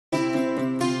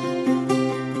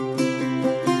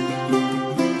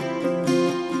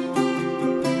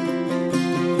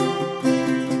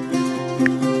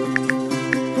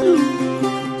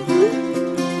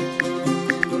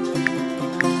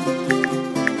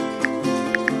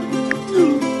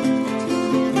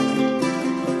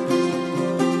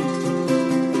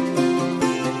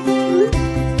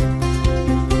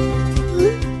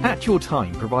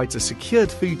Atyourtime provides a secured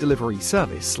food delivery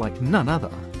service like none other.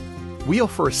 We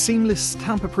offer a seamless,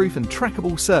 tamper-proof and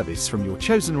trackable service from your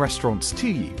chosen restaurants to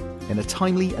you in a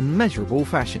timely and measurable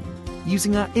fashion,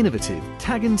 using our innovative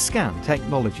tag and scan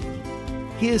technology.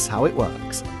 Here's how it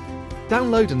works.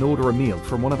 Download and order a meal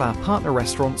from one of our partner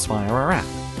restaurants via our app.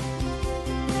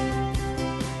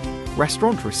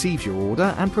 Restaurant receives your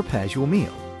order and prepares your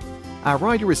meal. Our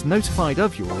rider is notified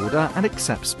of your order and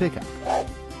accepts pickup.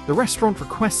 The restaurant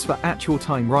requests for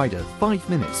Atyourtime rider 5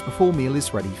 minutes before meal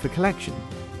is ready for collection.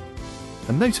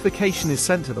 A notification is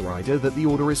sent to the rider that the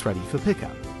order is ready for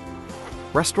pickup.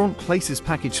 Restaurant places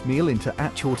packaged meal into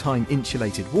Atyourtime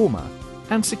insulated warmer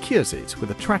and secures it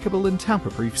with a trackable and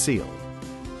tamper-proof seal.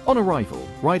 On arrival,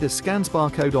 rider scans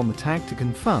barcode on the tag to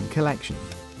confirm collection.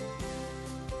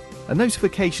 A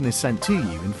notification is sent to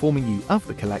you informing you of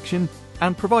the collection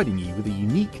and providing you with a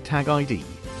unique tag ID.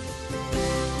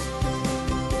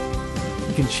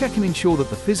 You can check and ensure that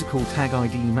the physical tag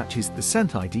ID matches the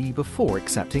sent ID before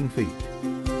accepting food.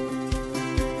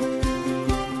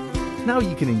 Now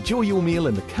you can enjoy your meal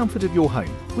in the comfort of your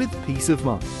home with peace of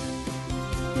mind.